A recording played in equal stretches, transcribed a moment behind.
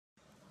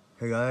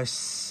Hey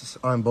guys,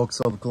 I'm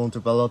Box of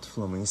Counterpilot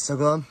from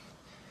Instagram.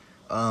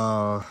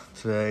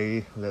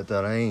 Today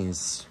the rain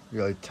is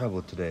really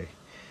terrible today.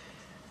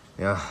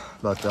 Yeah,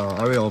 but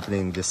I will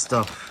opening this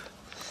stuff.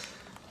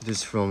 This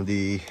is from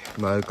the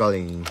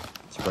Mercari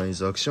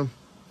Japanese auction.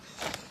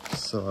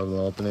 So I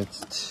will open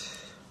it.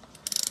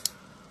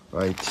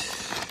 Right.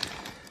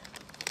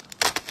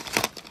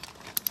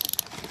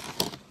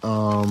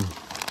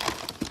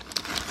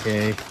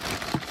 Okay.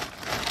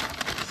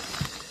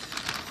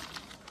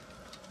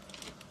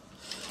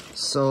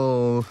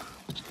 So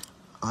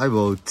I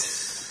bought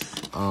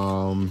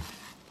I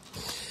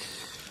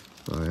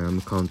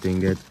am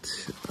counting it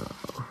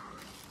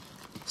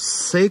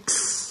 5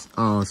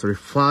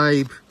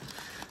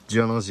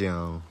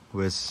 Geonosian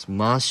with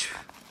mash.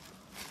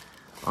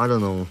 I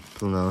don't know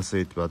pronounce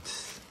it, but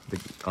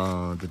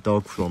the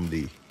dog from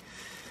the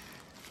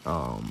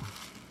Clone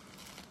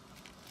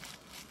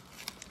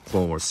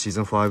Wars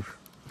season 5,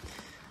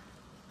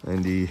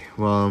 and the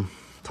one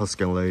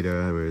Tusken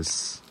Raider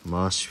with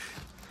mash.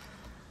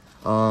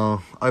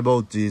 I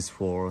bought these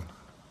for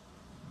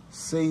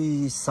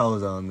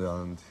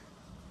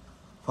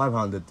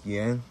 3,500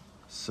 yen,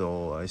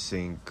 so I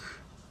think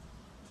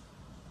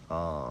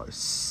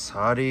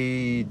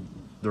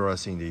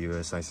 $30 in the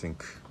US, I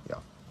think. Yeah,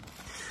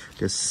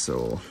 guess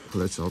so.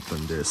 Let's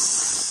open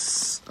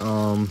this.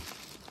 I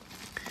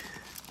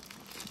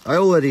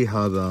already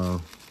have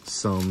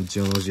some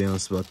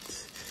Geonosians, but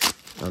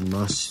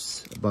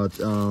mash, but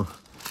I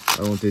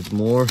wanted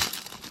more.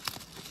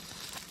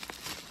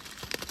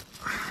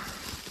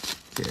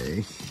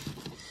 Okay,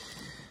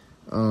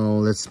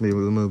 let's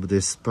remove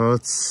these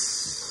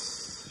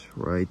parts,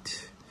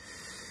 right?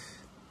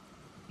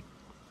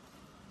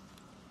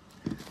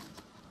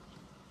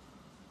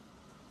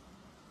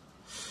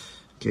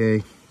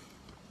 Okay,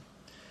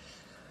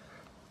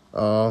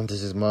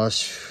 this is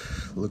mash,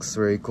 looks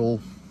very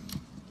cool.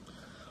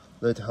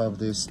 Let's have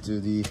this to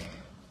the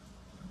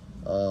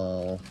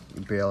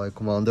Imperial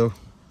Commando,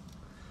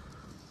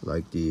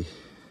 like the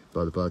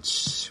Bad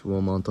Batch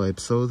War Mountain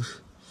episode.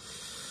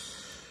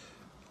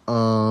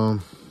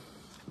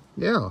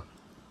 Yeah,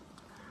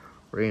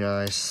 very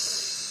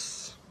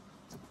nice.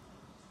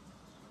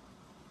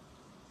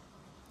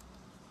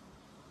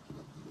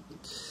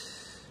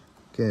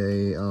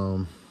 Okay,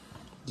 the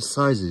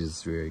size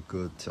is very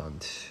good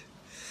and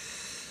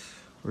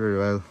very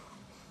well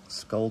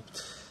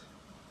sculpted,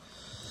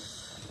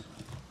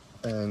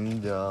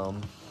 and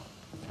of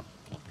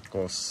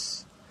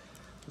course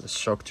the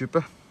shock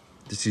trooper.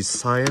 This is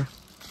Sire,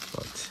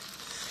 but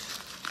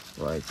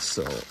right,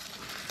 so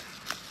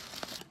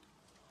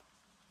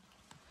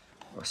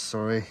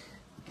sorry,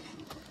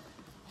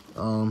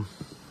 I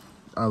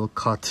will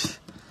cut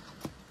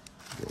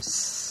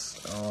this.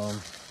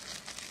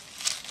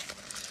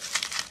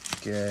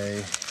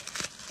 Okay,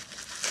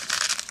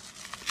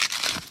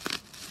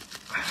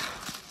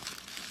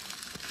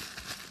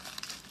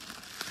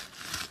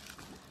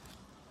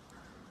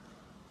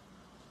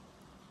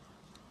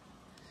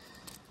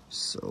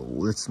 so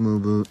let's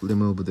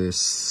remove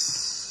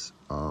this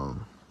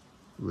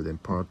wooden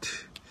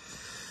part.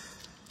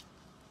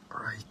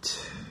 Right.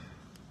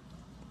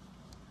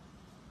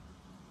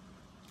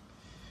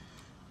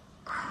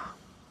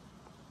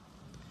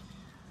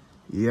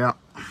 Yeah,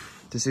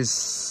 this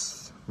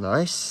is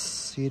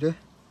nice here.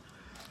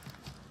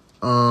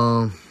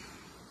 I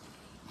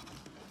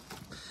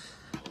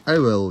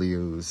will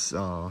use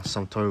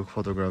some toy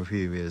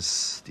photography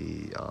with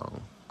the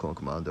Clone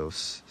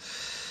Commandos.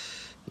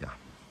 Yeah,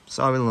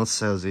 so I will not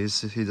sell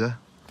this either.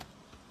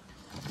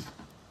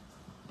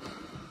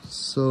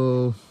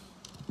 So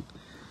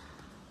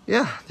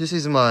yeah, this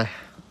is my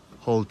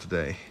haul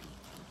today.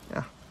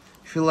 Yeah,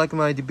 if you like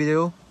my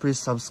video, please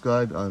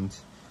subscribe, and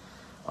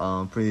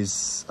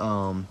please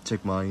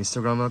check my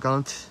Instagram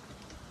account.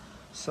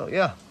 So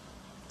yeah,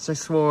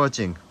 thanks for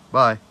watching.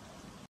 Bye.